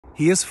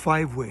Here's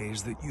 5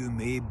 ways that you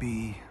may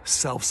be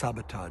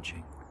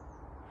self-sabotaging.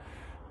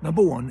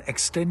 Number 1,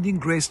 extending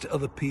grace to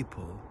other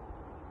people,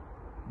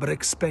 but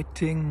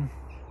expecting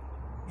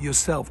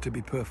yourself to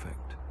be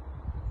perfect.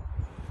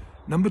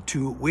 Number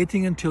 2,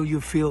 waiting until you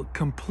feel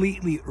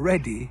completely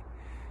ready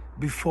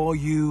before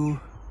you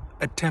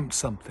attempt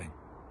something.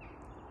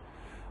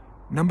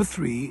 Number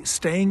 3,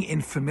 staying in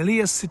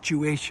familiar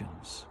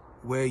situations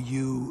where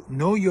you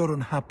know you're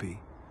unhappy,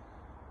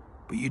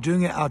 but you're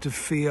doing it out of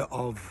fear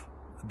of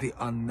the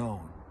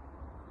unknown.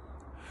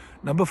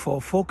 Number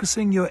 4,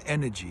 focusing your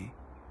energy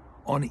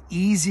on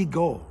easy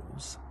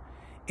goals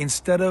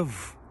instead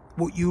of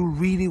what you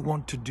really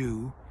want to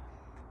do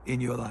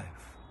in your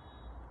life.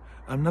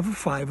 And number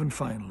 5, and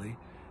finally,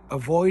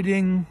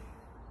 avoiding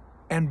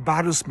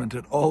embarrassment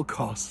at all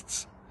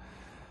costs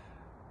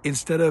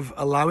instead of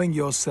allowing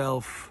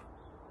yourself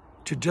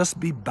to just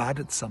be bad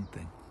at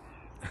something.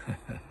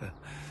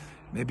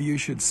 Maybe you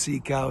should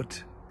seek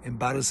out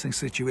embarrassing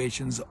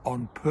situations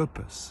on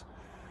purpose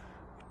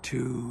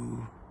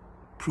to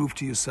prove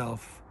to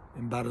yourself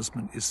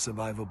embarrassment is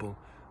survivable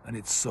and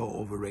it's so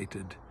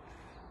overrated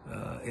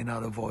in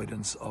our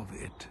avoidance of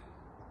it.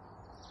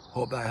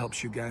 Hope that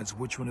helps you guys.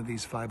 Which one of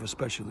these 5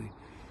 especially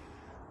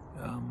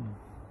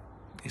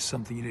is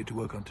something you need to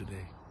work on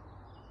today?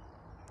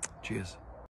 Cheers.